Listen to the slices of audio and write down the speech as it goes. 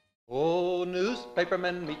Oh,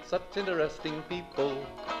 newspapermen meet such interesting people.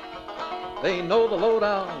 They know the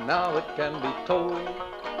lowdown, now it can be told.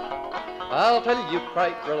 I'll tell you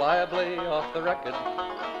quite reliably off the record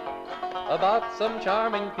about some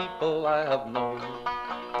charming people I have known.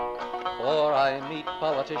 For I meet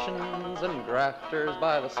politicians and grafters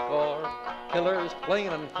by the score, killers plain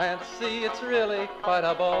and fancy, it's really quite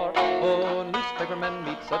a bore. Oh, newspapermen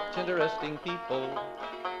meet such interesting people.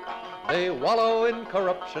 They wallow in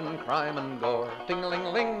corruption, crime and gore.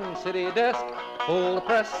 Ting-a-ling-ling, city desk, full the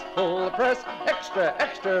press, extra,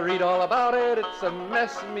 extra, read all about it, it's a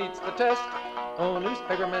mess, meets the test. Oh,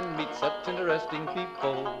 newspapermen meet such interesting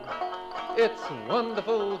people. It's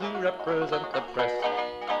wonderful to represent the press.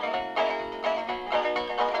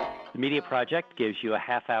 The Media Project gives you a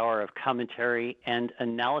half hour of commentary and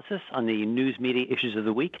analysis on the news media issues of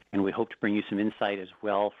the week, and we hope to bring you some insight as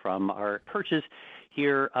well from our perches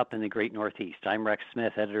here up in the great Northeast. I'm Rex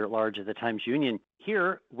Smith, editor-at-large of the Times-Union,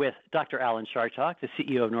 here with Dr. Alan Chartock, the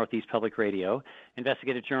CEO of Northeast Public Radio,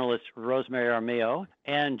 investigative journalist Rosemary Armao,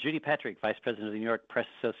 and Judy Petrick, vice president of the New York Press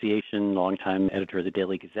Association, longtime editor of the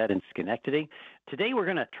Daily Gazette in Schenectady. Today we're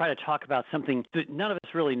going to try to talk about something that none of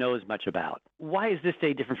us really knows much about. Why is this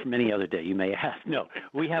day different from any other day, you may ask? No,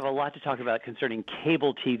 we have a lot to talk about concerning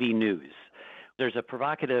cable TV news. There's a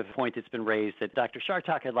provocative point that's been raised that Dr.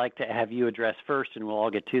 Chartock, I'd like to have you address first, and we'll all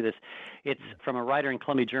get to this. It's from a writer in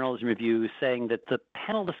Columbia Journalism Review saying that the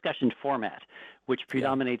panel discussion format, which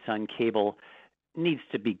predominates on cable, needs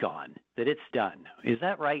to be gone, that it's done. Is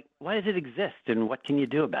that right? Why does it exist, and what can you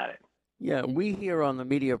do about it? Yeah, we here on the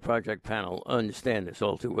Media Project panel understand this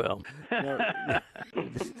all too well.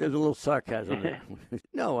 There's a little sarcasm there.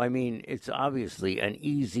 No, I mean, it's obviously an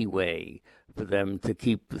easy way for them to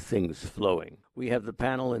keep things flowing. We have the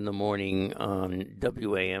panel in the morning on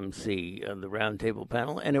WAMC, the roundtable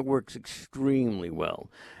panel, and it works extremely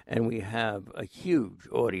well. And we have a huge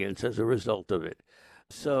audience as a result of it.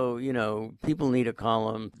 So, people need a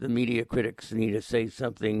column. The media critics need to say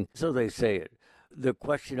something, so they say it. The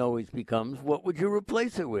question always becomes, what would you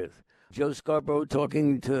replace it with? Joe Scarborough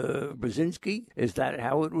talking to Brzezinski? Is that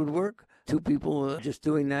how it would work? Two people just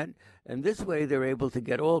doing that? And this way they're able to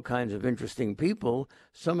get all kinds of interesting people.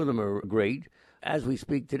 Some of them are great. As we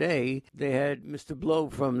speak today, they had Mr. Blow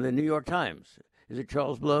from the New York Times. Is it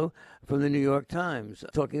Charles Blow? From the New York Times,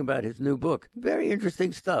 talking about his new book. Very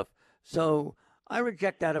interesting stuff. So I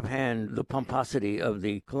reject out of hand the pomposity of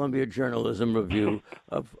the Columbia Journalism Review,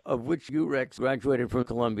 of which you, Rex, graduated from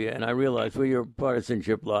Columbia, and I realize where your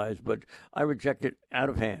partisanship lies, but I reject it out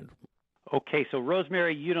of hand. Okay, so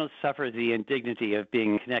Rosemary, you don't suffer the indignity of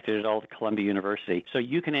being connected at all to Columbia University, so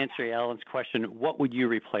you can answer Alan's question, what would you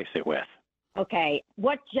replace it with? Okay,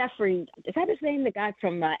 what Jeffrey, is that his name, the guy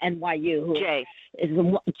from NYU? Who Jay.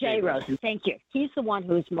 Jay Rosen, thank you. He's the one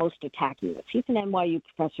who's most attacking this. He's an NYU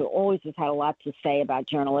professor, always has had a lot to say about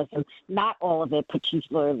journalism, not all of it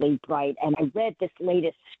particularly bright. And I read this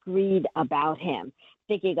latest screed about him,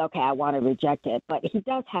 thinking, okay, I want to reject it. But he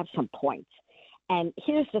does have some points. And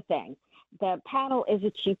here's the thing. The panel is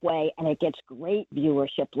a cheap way, and it gets great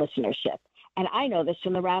viewership, listenership. And I know this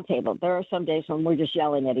from the roundtable. There are some days when we're just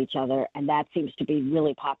yelling at each other, and that seems to be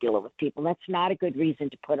really popular with people. That's not a good reason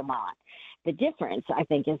to put them on. The difference, I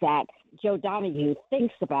think, is that Joe Donahue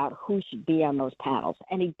thinks about who should be on those panels,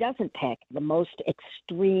 and he doesn't pick the most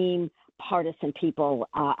extreme partisan people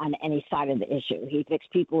on any side of the issue. He picks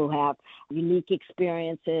people who have unique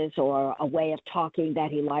experiences or a way of talking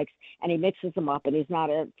that he likes, and he mixes them up, and he's not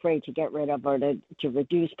afraid to get rid of or to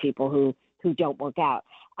reduce people who don't work out.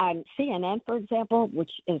 On CNN, for example, which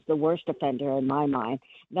is the worst offender in my mind,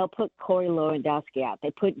 they'll put Corey Lewandowski out. They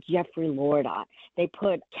put Jeffrey Lord on. They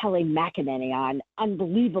put Kelly McEnany on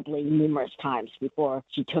unbelievably numerous times before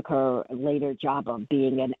she took her later job of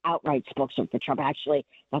being an outright spokesman for Trump. Actually,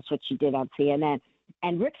 that's what she did on CNN.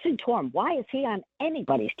 And Rick Santorum, why is he on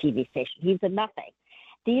anybody's TV station? He's a nothing.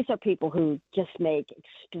 These are people who just make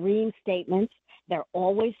extreme statements. They're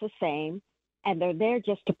always the same. And they're there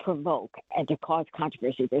just to provoke and to cause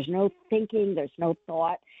controversy. There's no thinking, there's no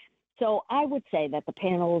thought. So I would say that the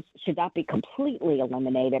panels should not be completely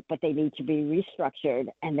eliminated, but they need to be restructured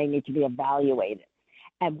and they need to be evaluated.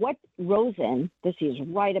 And what Rosen, this is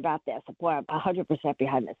right about this, I'm 100%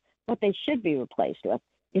 behind this, what they should be replaced with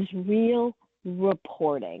is real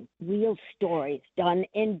reporting, real stories done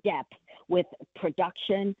in depth with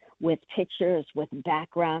production, with pictures, with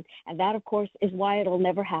background. And that, of course, is why it'll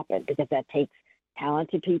never happen, because that takes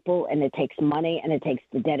talented people and it takes money and it takes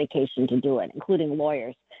the dedication to do it, including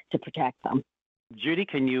lawyers to protect them. Judy,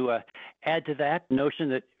 can you add to that notion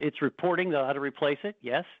that it's reporting, they'll how to replace it?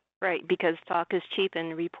 Yes? Right, because talk is cheap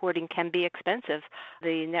and reporting can be expensive.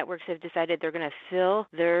 The networks have decided they're going to fill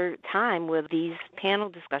their time with these panel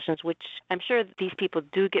discussions, which I'm sure these people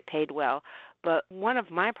do get paid well. But one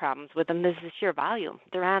of my problems with them is the sheer volume.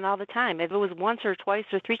 They're on all the time. If it was once or twice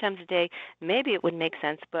or three times a day, maybe it would make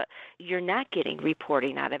sense, but you're not getting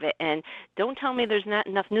reporting out of it. And don't tell me there's not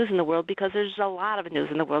enough news in the world, because there's a lot of news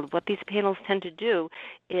in the world. What these panels tend to do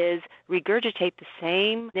is regurgitate the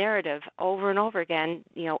same narrative over and over again,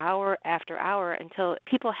 hour after hour, until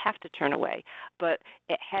people have to turn away. But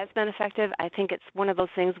it has been effective. I think it's one of those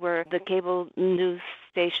things where the cable news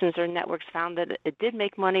stations or networks found that it did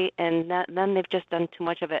make money, and then they've just done too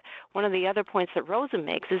much of it. One of the other points that Rosa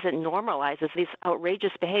makes is it normalizes these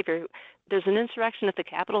outrageous behavior. There's an insurrection at the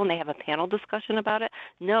Capitol, and they have a panel discussion about it.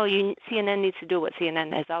 No, CNN needs to do what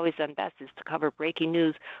CNN has always done best, is to cover breaking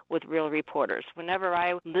news with real reporters. Whenever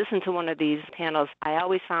I listen to one of these panels, I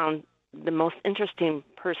always found the most interesting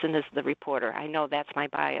person is the reporter. I know that's my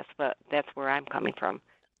bias, but that's where I'm coming from.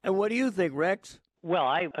 And what do you think, Rex? Well,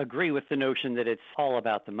 I agree with the notion that it's all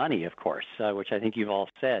about the money, of course, which I think you've all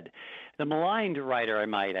said. The maligned writer, I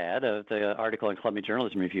might add, of the article in Columbia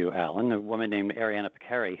Journalism Review, Alan, a woman named Ariana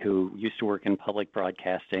Picari, who used to work in public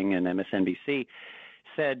broadcasting and MSNBC,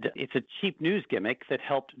 said it's a cheap news gimmick that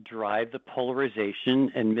helped drive the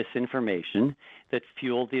polarization and misinformation that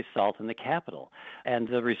fueled the assault on the Capitol. And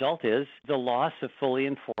the result is the loss of fully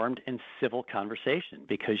informed and civil conversation,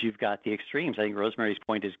 because you've got the extremes. I think Rosemary's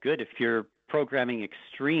point is good. If you're programming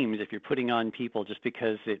extremes, if you're putting on people just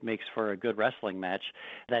because it makes for a good wrestling match,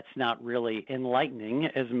 that's not really enlightening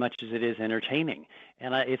as much as it is entertaining.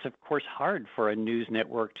 And it's, of course, hard for a news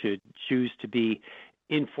network to choose to be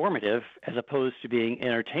informative as opposed to being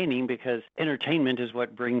entertaining, because entertainment is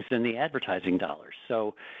what brings in the advertising dollars.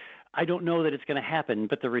 So I don't know that it's going to happen,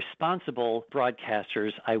 but the responsible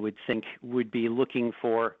broadcasters, I would think, would be looking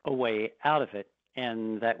for a way out of it,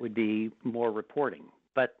 and that would be more reporting.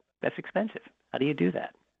 But that's expensive. How do you do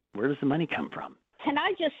that? Where does the money come from? Can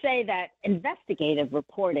I just say that investigative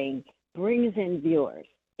reporting brings in viewers?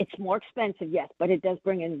 It's more expensive, yes, but it does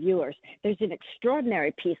bring in viewers. There's an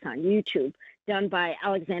extraordinary piece on YouTube done by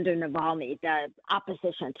Alexander Navalny, the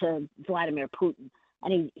opposition to Vladimir Putin.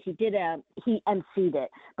 And he emceed it,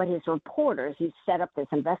 but his reporters, he set up this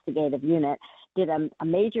investigative unit, did a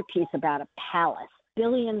major piece about a palace.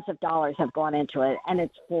 Billions of dollars have gone into it, and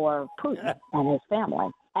it's for Putin and his family.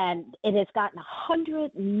 And it has gotten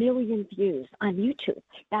 100 million views on YouTube.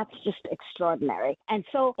 That's just extraordinary. And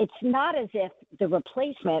so it's not as if the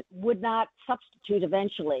replacement would not substitute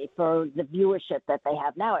eventually for the viewership that they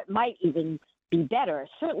have now. It might even be better. It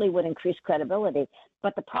certainly would increase credibility.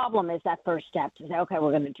 But the problem is that first step to say, okay,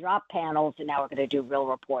 we're going to drop panels, and now we're going to do real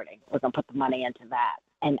reporting. We're going to put the money into that.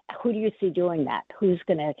 And who do you see doing that? Who's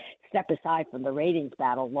going to step aside from the ratings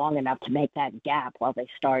battle long enough to make that gap while they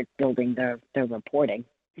start building their reporting?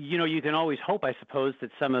 You can always hope, I suppose, that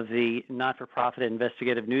some of the not-for-profit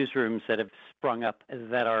investigative newsrooms that have sprung up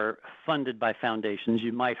that are funded by foundations,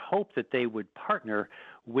 you might hope that they would partner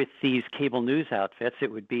with these cable news outfits.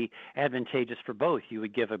 It would be advantageous for both. You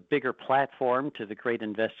would give a bigger platform to the great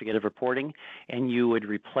investigative reporting, and you would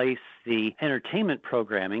replace the entertainment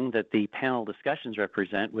programming that the panel discussions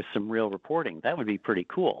represent with some real reporting. That would be pretty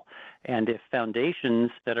cool. And if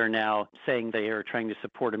foundations that are now saying they are trying to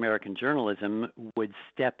support American journalism would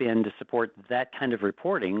step in to support that kind of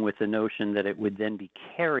reporting with the notion that it would then be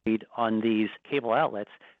carried on these cable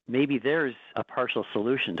outlets, maybe there's a partial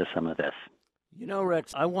solution to some of this.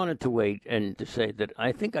 Rex, I wanted to wait and to say that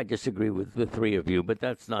I think I disagree with the three of you, but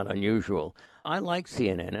that's not unusual. I like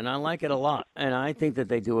CNN, and I like it a lot. And I think that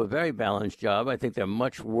they do a very balanced job. I think they're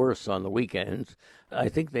much worse on the weekends. I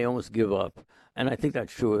think they almost give up. And I think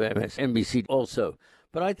that's true of MSNBC also.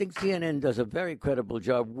 But I think CNN does a very credible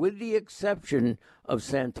job, with the exception of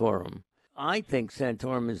Santorum. I think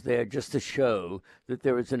Santorum is there just to show that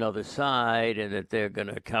there is another side and that they're going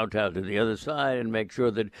to kowtow to the other side and make sure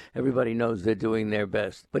that everybody knows they're doing their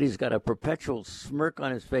best. But he's got a perpetual smirk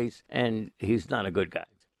on his face, and he's not a good guy.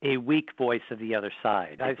 A weak voice of the other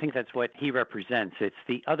side. I think that's what he represents. It's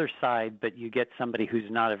the other side, but you get somebody who's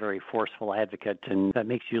not a very forceful advocate, and that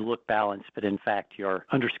makes you look balanced, but in fact, you're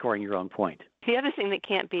underscoring your own point. The other thing that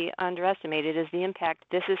can't be underestimated is the impact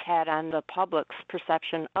this has had on the public's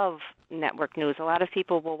perception of network news. A lot of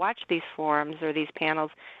people will watch these forums or these panels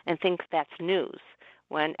and think that's news,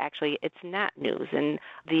 when actually it's not news. And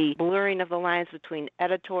the blurring of the lines between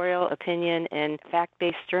editorial, opinion, and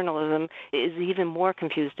fact-based journalism is even more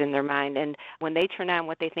confused in their mind. And when they turn on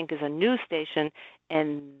what they think is a news station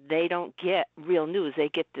and they don't get real news, they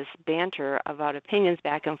get this banter about opinions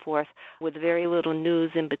back and forth with very little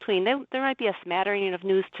news in between. There might be a smattering of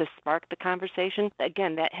news to spark the conversation.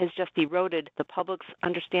 Again, that has just eroded the public's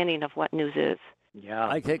understanding of what news is. Yeah.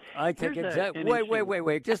 I take exactly.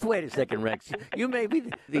 Wait. Just wait a second, Rex. You may be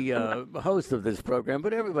the host of this program,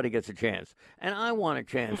 but everybody gets a chance. And I want a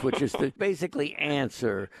chance, which is to basically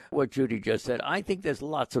answer what Judy just said. I think there's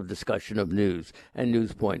lots of discussion of news and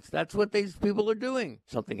news points. That's what these people are doing.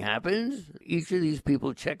 Something happens, each of these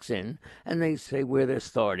people checks in, and they say where they're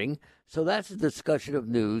starting. So that's a discussion of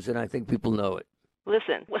news, and I think people know it.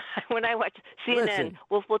 Listen, when I watch CNN,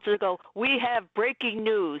 Wolf Blitzer go, we have breaking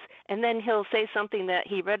news, and then he'll say something that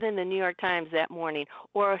he read in the New York Times that morning,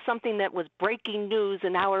 or something that was breaking news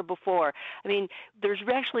an hour before. I mean, there's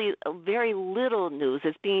actually very little news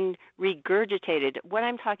that's being regurgitated. What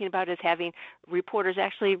I'm talking about is having reporters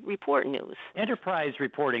actually report news. Enterprise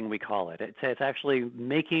reporting, we call it. It's actually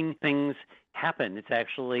making things happen. It's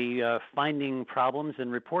actually finding problems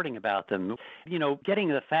and reporting about them. You know, getting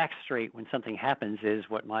the facts straight when something happens is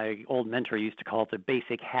what my old mentor used to call the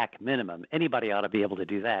basic hack minimum. Anybody ought to be able to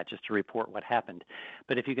do that, just to report what happened.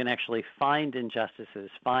 But if you can actually find injustices,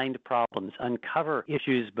 find problems, uncover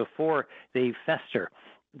issues before they fester,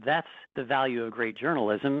 that's the value of great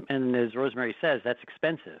journalism. And as Rosemary says, that's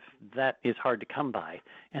expensive. That is hard to come by.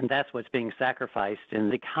 And that's what's being sacrificed in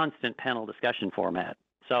the constant panel discussion format.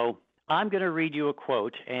 So I'm going to read you a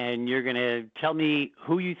quote, and you're going to tell me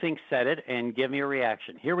who you think said it and give me a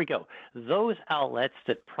reaction. Here we go. Those outlets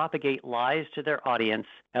that propagate lies to their audience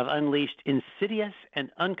have unleashed insidious and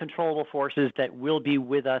uncontrollable forces that will be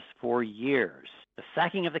with us for years. The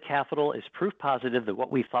sacking of the Capitol is proof positive that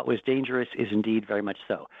what we thought was dangerous is indeed very much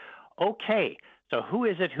so. Okay, so who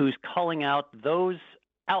is it who's calling out those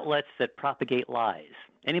outlets that propagate lies?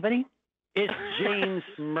 Anybody? It's James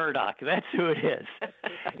Murdoch. That's who it is.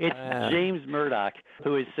 It's James Murdoch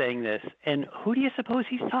who is saying this. And who do you suppose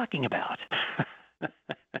he's talking about?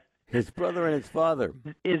 His brother and his father.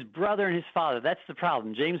 His brother and his father. That's the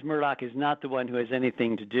problem. James Murdoch is not the one who has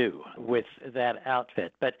anything to do with that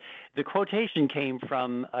outfit. But the quotation came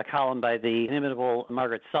from a column by the inimitable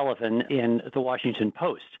Margaret Sullivan in the Washington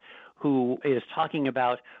Post, who is talking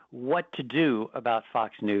about what to do about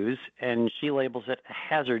Fox News, and she labels it a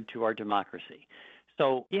hazard to our democracy.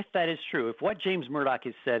 So if that is true, if what James Murdoch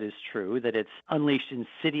has said is true, that it's unleashed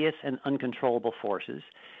insidious and uncontrollable forces,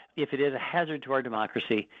 if it is a hazard to our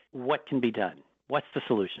democracy, what can be done? What's the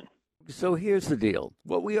solution? So here's the deal.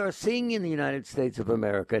 What we are seeing in the United States of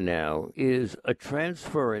America now is a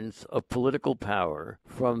transference of political power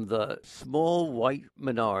from the small white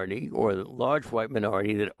minority or the large white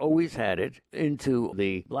minority that always had it into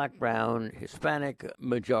the black, brown, Hispanic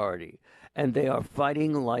majority. And they are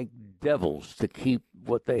fighting like devils to keep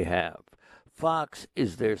what they have. Fox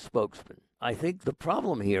is their spokesman. I think the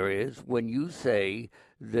problem here is when you say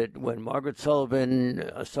that when Margaret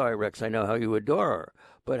Sullivan, sorry, Rex, I know how you adore her,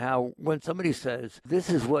 but how when somebody says this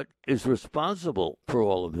is what is responsible for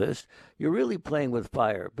all of this, you're really playing with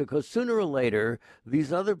fire, because sooner or later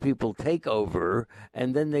these other people take over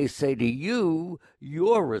and then they say to you,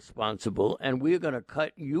 you're responsible and we're going to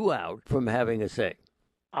cut you out from having a say.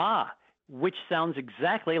 Which sounds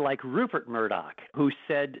exactly like Rupert Murdoch, who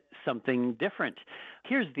said something different.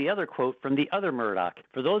 Here's the other quote from the other Murdoch.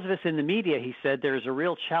 For those of us in the media, he said, there is a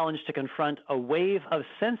real challenge to confront a wave of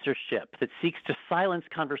censorship that seeks to silence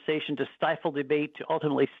conversation, to stifle debate, to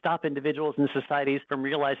ultimately stop individuals and societies from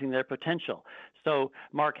realizing their potential. So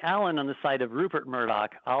Mark Allen on the side of Rupert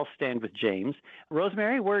Murdoch, I'll stand with James.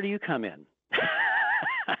 Rosemary, where do you come in?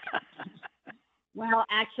 Well,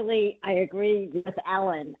 actually, I agree with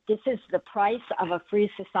Ellen. This is the price of a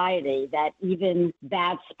free society, that even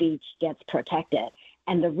bad speech gets protected.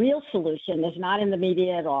 And the real solution is not in the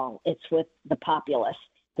media at all. It's with the populace,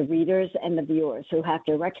 the readers and the viewers, who have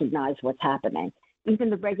to recognize what's happening. Even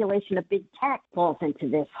the regulation of big tech falls into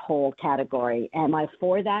this whole category. Am I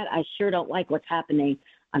for that? I sure don't like what's happening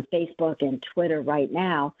on Facebook and Twitter right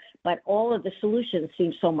now, but all of the solutions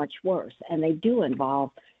seem so much worse, and they do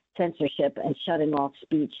involve censorship and shutting off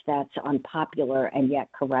speech that's unpopular and yet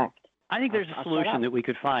correct. I think there's a solution that we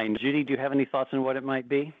could find. Judy, do you have any thoughts on what it might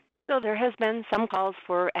be? So there has been some calls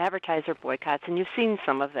for advertiser boycotts, and you've seen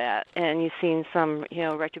some of that, and you've seen some,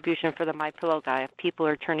 retribution for the MyPillow guy. People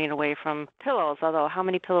are turning away from pillows, although how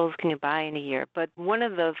many pillows can you buy in a year? But one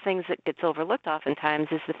of the things that gets overlooked oftentimes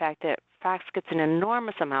is the fact that Fox gets an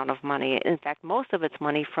enormous amount of money. In fact, most of its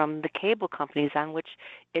money from the cable companies on which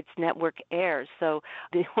its network airs. So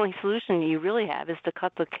the only solution you really have is to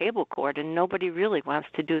cut the cable cord, and nobody really wants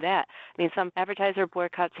to do that. I mean, some advertiser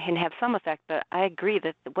boycotts can have some effect, but I agree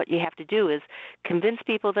that what you have to do is convince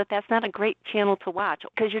people that that's not a great channel to watch,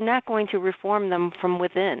 because you're not going to reform them from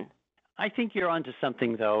within. I think you're onto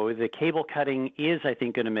something, though. The cable cutting is, I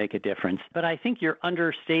think, going to make a difference. But I think you're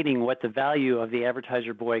understating what the value of the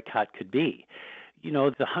advertiser boycott could be. You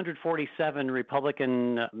know, the 147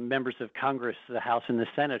 Republican members of Congress, the House and the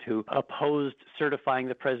Senate, who opposed certifying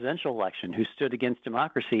the presidential election, who stood against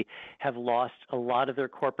democracy, have lost a lot of their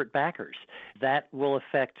corporate backers. That will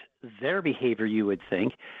affect their behavior, you would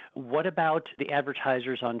think. What about the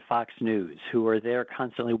advertisers on Fox News who are there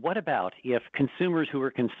constantly? What about if consumers who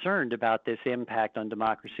are concerned about this impact on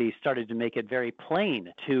democracy started to make it very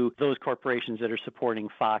plain to those corporations that are supporting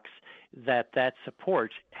Fox that that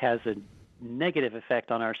support has a negative effect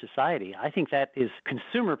on our society? I think that is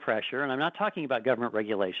consumer pressure, and I'm not talking about government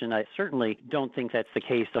regulation. I certainly don't think that's the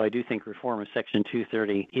case, though I do think reform of Section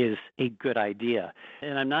 230 is a good idea.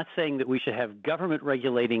 And I'm not saying that we should have government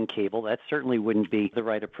regulating cable. That certainly wouldn't be the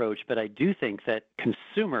right approach, but I do think that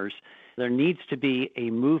consumers, there needs to be a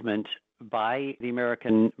movement by the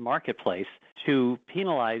American marketplace to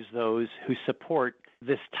penalize those who support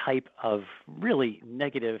this type of really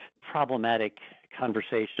negative, problematic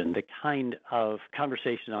conversation, the kind of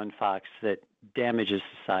conversation on Fox that damages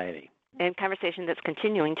society. And conversation that's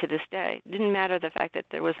continuing to this day. It didn't matter the fact that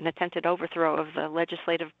there was an attempted overthrow of the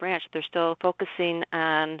legislative branch. They're still focusing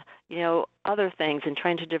on, other things and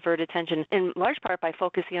trying to divert attention, in large part by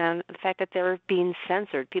focusing on the fact that they're being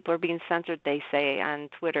censored. People are being censored, they say, on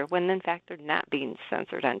Twitter, when in fact they're not being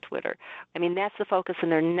censored on Twitter. I mean, that's the focus,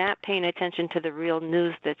 and they're not paying attention to the real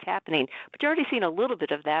news that's happening. But you're already seeing a little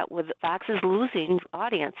bit of that with Fox's losing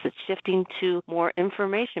audience. It's shifting to more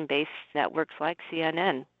information-based networks like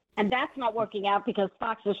CNN. And that's not working out because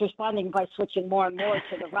Fox is responding by switching more and more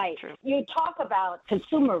to the right. True. You talk about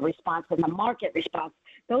consumer response and the market response.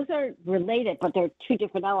 Those are related, but they're two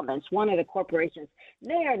different elements. One are the corporations.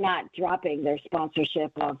 They are not dropping their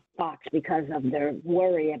sponsorship of Fox because of their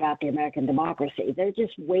worry about the American democracy. They're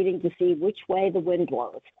just waiting to see which way the wind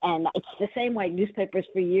blows. And it's the same way newspapers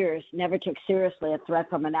for years never took seriously a threat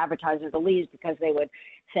from an advertiser to leave because they would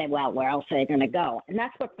say, well, where else are they going to go? And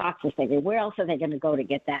that's what Fox is thinking. Where else are they going to go to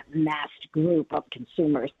get that massed group of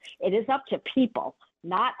consumers? It is up to people,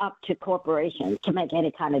 not up to corporations, to make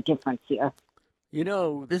any kind of difference here. You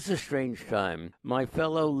know, this is a strange time. My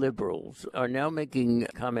fellow liberals are now making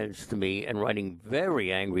comments to me and writing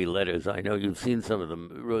very angry letters. I know you've seen some of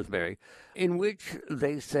them, Rosemary, in which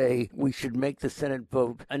they say we should make the Senate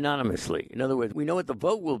vote anonymously. In other words, we know what the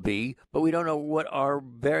vote will be, but we don't know what our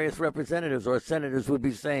various representatives or senators would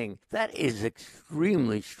be saying. That is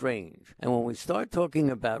extremely strange. And when we start talking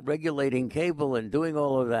about regulating cable and doing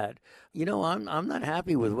all of that, I'm not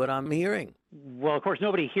happy with what I'm hearing. Well, of course,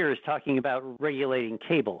 nobody here is talking about regulating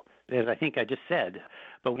cable, as I think I just said.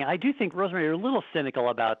 But I do think, Rosemary, you're a little cynical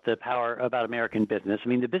about the power about American business. I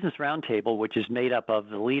mean, the Business Roundtable, which is made up of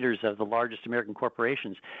the leaders of the largest American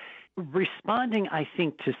corporations, responding, I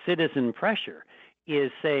think, to citizen pressure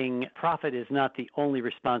is saying profit is not the only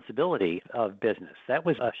responsibility of business. That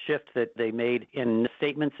was a shift that they made in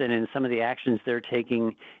statements and in some of the actions they're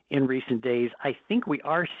taking in recent days. I think we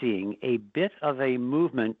are seeing a bit of a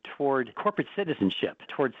movement toward corporate citizenship,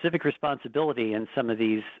 toward civic responsibility in some of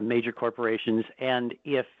these major corporations. And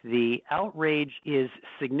if the outrage is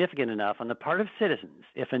significant enough on the part of citizens,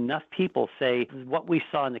 if enough people say what we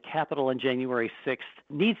saw in the Capitol on January 6th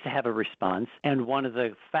needs to have a response, and one of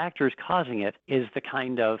the factors causing it is the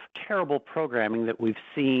kind of terrible programming that we've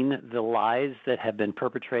seen, the lies that have been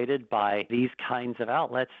perpetrated by these kinds of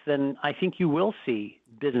outlets, then I think you will see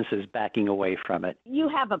businesses backing away from it. You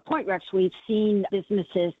have a point, Rex. We've seen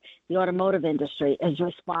businesses, the automotive industry is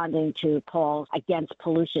responding to calls against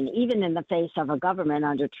pollution, even in the face of a government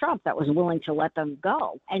under Trump that was willing to let them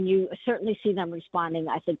go. And you certainly see them responding,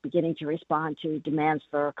 I think, beginning to respond to demands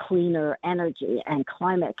for cleaner energy and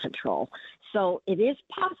climate control. So it is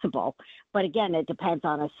possible, but again, it depends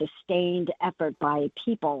on a sustained effort by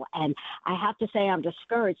people. And I have to say I'm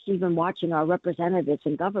discouraged even watching our representatives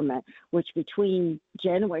in government, which between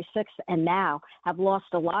January 6th and now have lost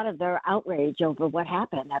a lot of their outrage over what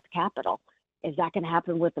happened at the Capitol. Is that going to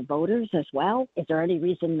happen with the voters as well? Is there any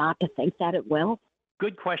reason not to think that it will?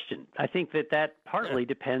 Good question. I think that partly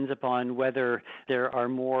depends upon whether there are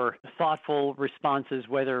more thoughtful responses,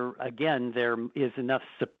 whether, again, there is enough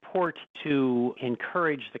support to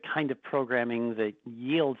encourage the kind of programming that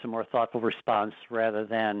yields a more thoughtful response rather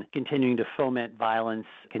than continuing to foment violence,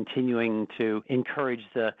 continuing to encourage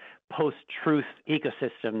the post-truth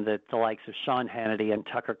ecosystem that the likes of Sean Hannity and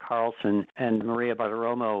Tucker Carlson and Maria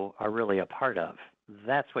Bartiromo are really a part of.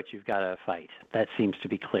 That's what you've got to fight. That seems to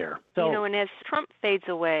be clear. So, and as Trump fades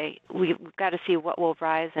away, we've got to see what will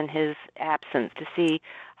rise in his absence, to see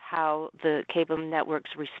how the cable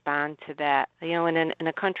networks respond to that. And in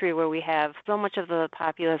a country where we have so much of the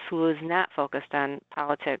populace who is not focused on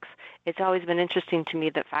politics, it's always been interesting to me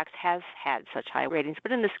that Fox has had such high ratings.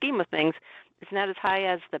 But in the scheme of things, it's not as high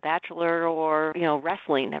as The Bachelor or,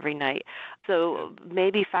 wrestling every night. So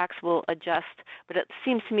maybe Fox will adjust. But it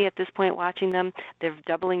seems to me at this point, watching them, they're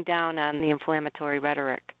doubling down on the inflammatory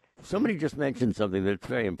rhetoric. Somebody just mentioned something that's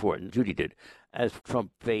very important. Judy did. As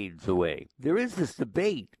Trump fades away, there is this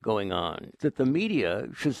debate going on that the media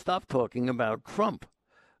should stop talking about Trump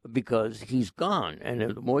because he's gone. And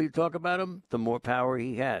the more you talk about him, the more power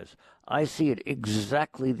he has. I see it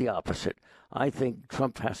exactly the opposite. I think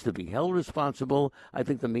Trump has to be held responsible. I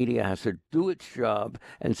think the media has to do its job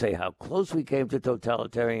and say how close we came to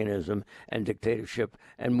totalitarianism and dictatorship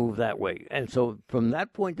and move that way. And so from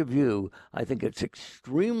that point of view, I think it's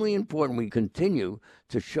extremely important we continue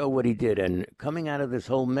to show what he did. And coming out of this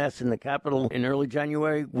whole mess in the Capitol in early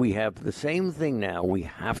January, we have the same thing now. We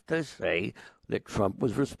have to say that Trump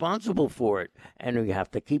was responsible for it, and we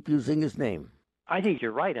have to keep using his name. I think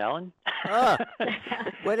you're right, Alan.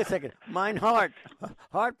 Wait a second. Mine heart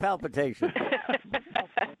palpitation.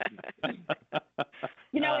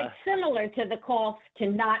 It's similar to the call to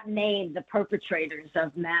not name the perpetrators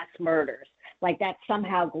of mass murders. Like that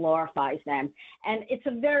somehow glorifies them. And it's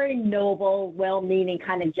a very noble, well-meaning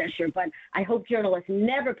kind of gesture, but I hope journalists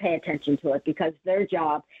never pay attention to it because their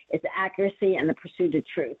job is accuracy and the pursuit of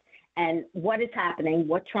truth. And what is happening,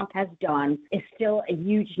 what Trump has done, is still a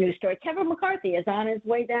huge news story. Kevin McCarthy is on his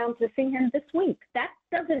way down to see him this week. That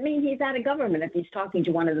doesn't mean he's out of government if he's talking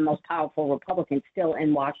to one of the most powerful Republicans still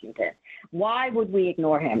in Washington. Why would we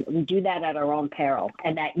ignore him? We do that at our own peril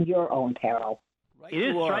and at your own peril. It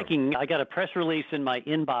is striking. I got a press release in my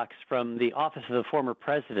inbox from the office of the former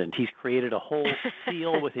president. He's created a whole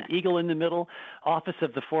seal with an eagle in the middle, office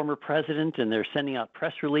of the former president, and they're sending out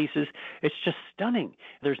press releases. It's just stunning.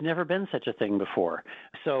 There's never been such a thing before.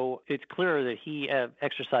 So it's clear that he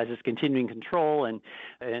exercises continuing control, and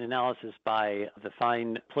an analysis by the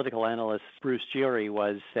fine political analyst Bruce Giori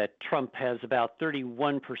was that Trump has about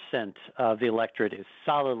 31% of the electorate is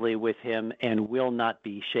solidly with him and will not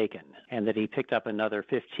be shaken, and that he picked up another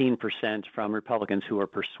 15% from Republicans who are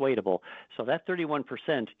persuadable. So that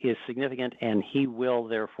 31% is significant, and he will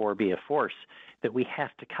therefore be a force that we have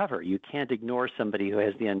to cover. You can't ignore somebody who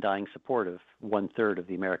has the undying support of 1/3 of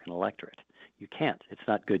the American electorate. You can't. It's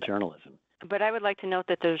not good journalism. But I would like to note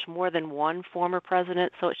that there's more than one former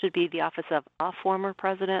president, so it should be the office of a former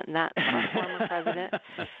president, not a former president.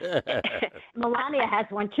 Melania has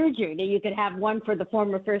one too, Judy. You could have one for the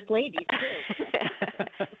former first lady,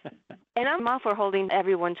 too. And I'm all for holding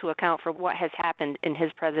everyone to account for what has happened in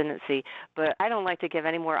his presidency, but I don't like to give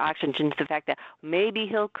any more oxygen to the fact that maybe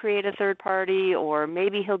he'll create a third party or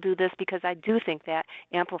maybe he'll do this, because I do think that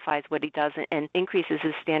amplifies what he does and increases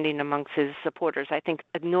his standing amongst his supporters. I think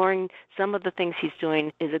ignoring some of the things he's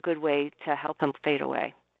doing is a good way to help him fade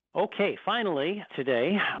away. Okay, finally,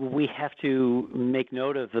 today, we have to make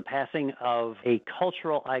note of the passing of a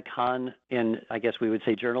cultural icon in, I guess we would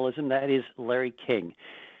say, journalism. That is Larry King.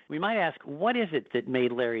 We might ask, what is it that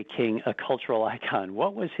made Larry King a cultural icon?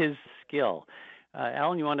 What was his skill?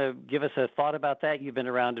 Alan, you want to give us a thought about that? You've been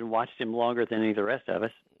around and watched him longer than any of the rest of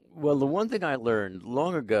us. Well, the one thing I learned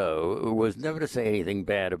long ago was never to say anything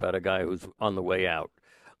bad about a guy who's on the way out.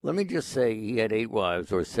 Let me just say he had 8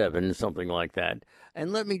 wives or 7, something like that.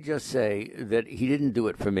 And let me just say that he didn't do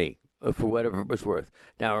it for me, for whatever it was worth.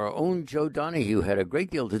 Now, our own Joe Donahue had a great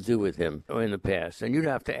deal to do with him in the past, and you'd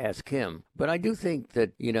have to ask him. But I do think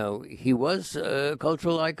that, he was a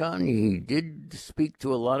cultural icon. He did speak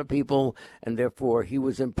to a lot of people, and therefore he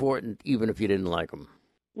was important, even if you didn't like him.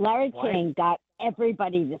 Larry King got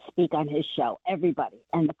everybody to speak on his show, everybody.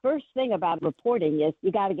 And the first thing about reporting is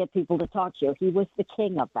you got to get people to talk to you. He was the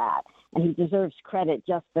king of that, and he deserves credit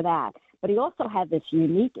just for that. But he also had this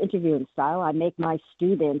unique interviewing style. I make my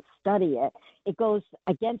students study it. It goes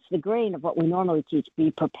against the grain of what we normally teach.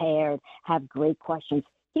 Be prepared, have great questions.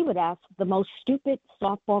 he would ask the most stupid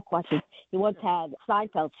softball questions. He once had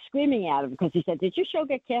Seinfeld screaming at him because he said, "Did your show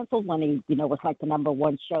get canceled?" when he, was like the number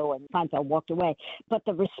one show and Seinfeld walked away. But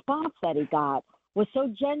the response that he got was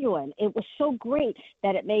so genuine. It was so great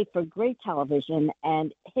that it made for great television,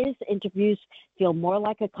 and his interviews feel more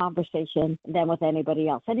like a conversation than with anybody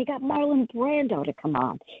else. And he got Marlon Brando to come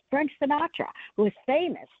on, Frank Sinatra, who is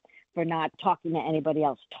famous for not talking to anybody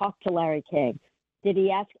else, talked to Larry King. Did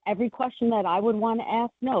he ask every question that I would want to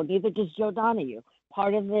ask? No, neither does Joe Donahue.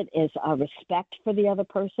 Part of it is a respect for the other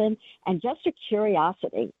person and just a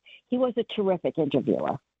curiosity. He was a terrific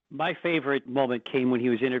interviewer. My favorite moment came when he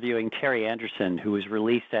was interviewing Terry Anderson, who was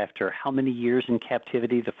released after how many years in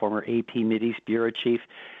captivity, the former AP Mideast bureau chief.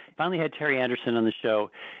 Finally had Terry Anderson on the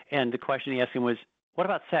show, and the question he asked him was, "What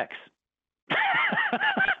about sex?"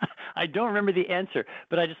 I don't remember the answer,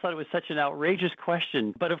 but I just thought it was such an outrageous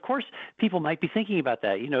question. But of course, people might be thinking about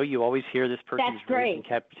that. You always hear this person's raised in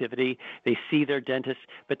captivity. They see their dentist.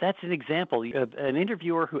 But that's an example of an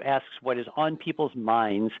interviewer who asks what is on people's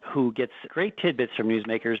minds, who gets great tidbits from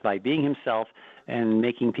newsmakers by being himself and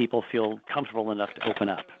making people feel comfortable enough to open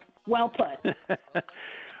up. Well put.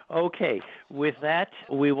 Okay, with that,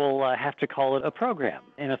 we will have to call it a program.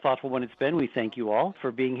 And a thoughtful one it's been. We thank you all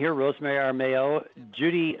for being here. Rosemary Armao,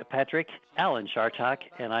 Judy Patrick, Alan Chartock,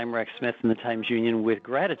 and I'm Rex Smith from the Times-Union, with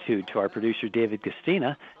gratitude to our producer, David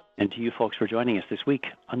Castina, and to you folks for joining us this week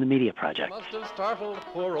on The Media Project. Must have startled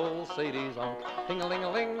poor old Sadie's on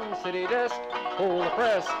ting-a-ling-a-ling city desk. Hold the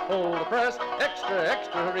press, extra,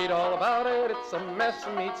 extra, read all about it. It's a mess,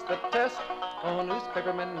 meets the test. Oh,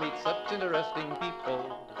 newspapermen meet such interesting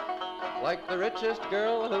people. Like the richest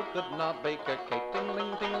girl who could not bake a cake.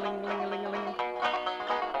 Ting-a-ling, ting-a-ling, ling-a-ling-a-ling.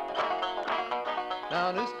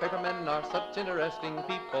 Now newspapermen are such interesting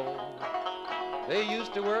people. They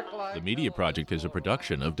used to work like... The Media Project is a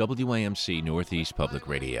production of WAMC Northeast Public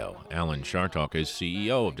Radio. Alan Chartock is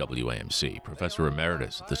CEO of WAMC, Professor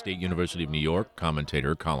Emeritus at the State University of New York,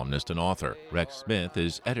 commentator, columnist, and author. Rex Smith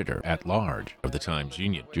is Editor-at-Large of the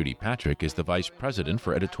Times-Union. Judy Patrick is the Vice President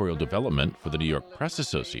for Editorial Development for the New York Press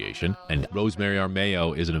Association. And Rosemary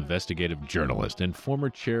Armao is an investigative journalist and former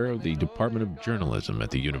chair of the Department of Journalism at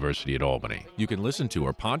the University at Albany. You can listen to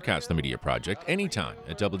or podcast The Media Project anytime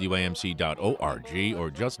at WAMC.org. Or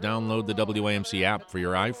just download the WAMC app for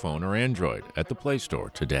your iPhone or Android at the Play Store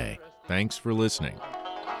today. Thanks for listening.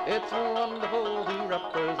 It's wonderful to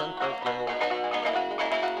represent the globe.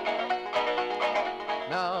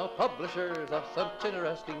 Now, publishers are such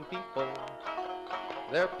interesting people.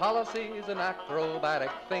 Their policy's an acrobatic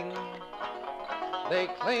thing. They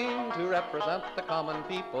claim to represent the common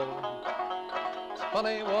people. It's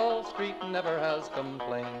funny, Wall Street never has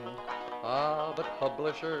complained. Ah, but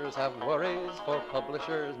publishers have worries, for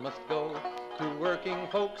publishers must go to working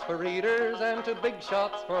folks for readers and to big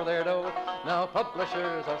shots for their dough. Now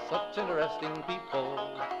publishers are such interesting people.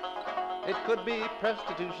 It could be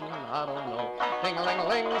prostitution, I don't know.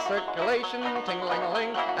 Ting-a-ling-a-ling, circulation,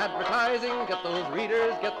 ting-a-ling-a-ling, advertising, get those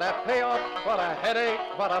readers, get that payoff. What a headache,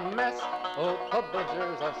 what a mess. Oh,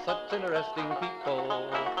 publishers are such interesting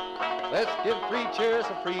people. Let's give 3 cheers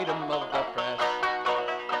for freedom of the press.